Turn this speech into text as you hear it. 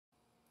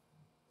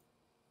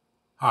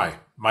Hi,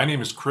 my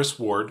name is Chris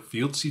Ward,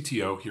 Field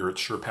CTO here at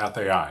SurePath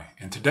AI,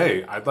 and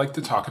today I'd like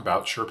to talk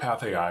about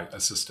SurePath AI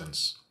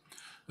Assistants.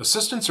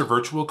 Assistants are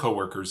virtual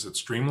coworkers that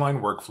streamline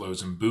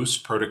workflows and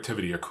boost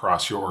productivity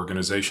across your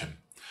organization.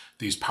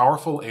 These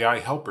powerful AI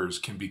helpers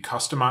can be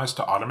customized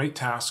to automate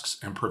tasks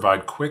and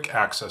provide quick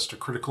access to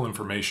critical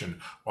information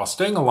while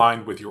staying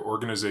aligned with your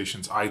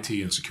organization's IT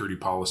and security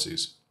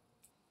policies.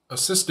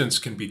 Assistants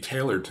can be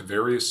tailored to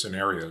various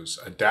scenarios,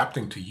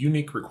 adapting to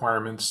unique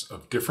requirements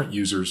of different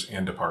users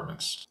and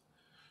departments.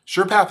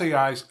 SurePath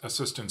AI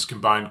Assistants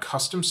combine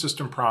custom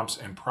system prompts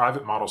and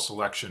private model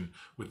selection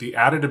with the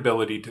added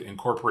ability to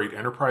incorporate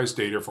enterprise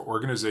data for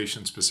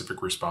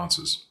organization-specific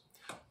responses.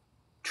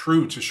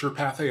 True to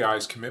SurePath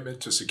AI's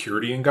commitment to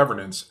security and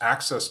governance,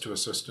 access to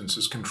assistants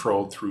is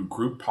controlled through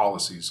group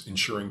policies,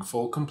 ensuring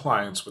full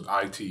compliance with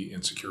IT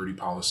and security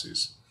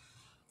policies.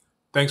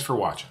 Thanks for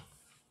watching.